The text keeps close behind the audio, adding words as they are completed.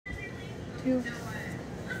2.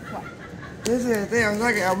 What? This is the thing. I'm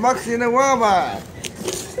like a box in the llama.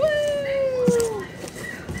 Woo!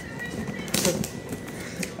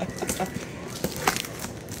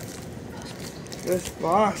 This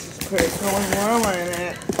box is pretty cool with llama in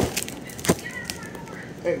it.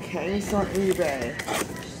 It came from eBay.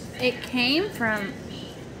 It came from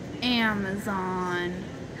Amazon.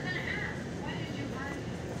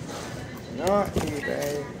 Not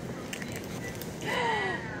eBay.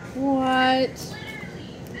 What?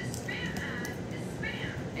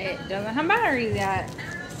 It doesn't have batteries yet.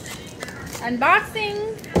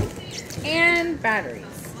 Unboxing and batteries.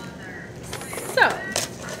 So,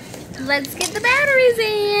 let's get the batteries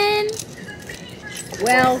in.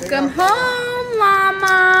 Welcome home,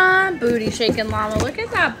 llama. Booty shaking llama. Look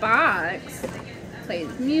at that box.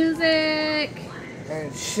 Plays music.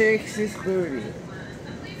 And shakes his booty.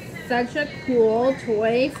 Such a cool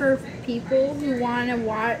toy for people who want to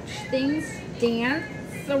watch things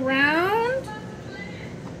dance around.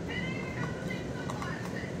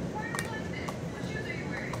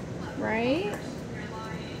 Right?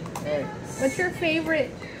 Hey. What's your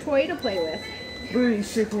favorite toy to play with? Booty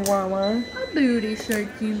shaking llama. A booty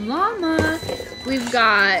shaking llama. We've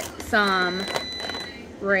got some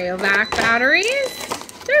Rayovac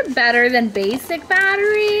batteries. They're better than basic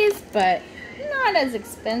batteries, but not as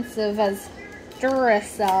expensive as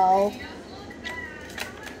Duracell.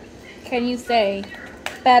 Can you say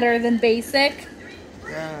better than basic?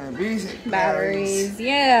 Yeah, basic Batteries,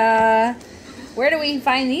 yeah. Where do we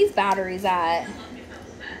find these batteries at?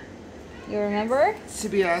 You remember?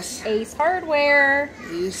 CBS. Ace Hardware.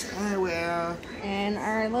 Yes, I will. In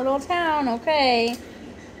our little town, okay.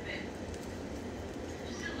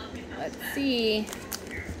 Let's see.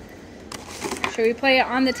 Should we play it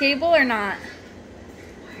on the table or not?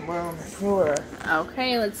 Well, on the floor.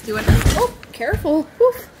 Okay, let's do it. Oh, careful.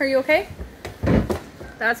 Oof. Are you okay?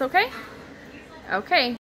 That's okay? Okay.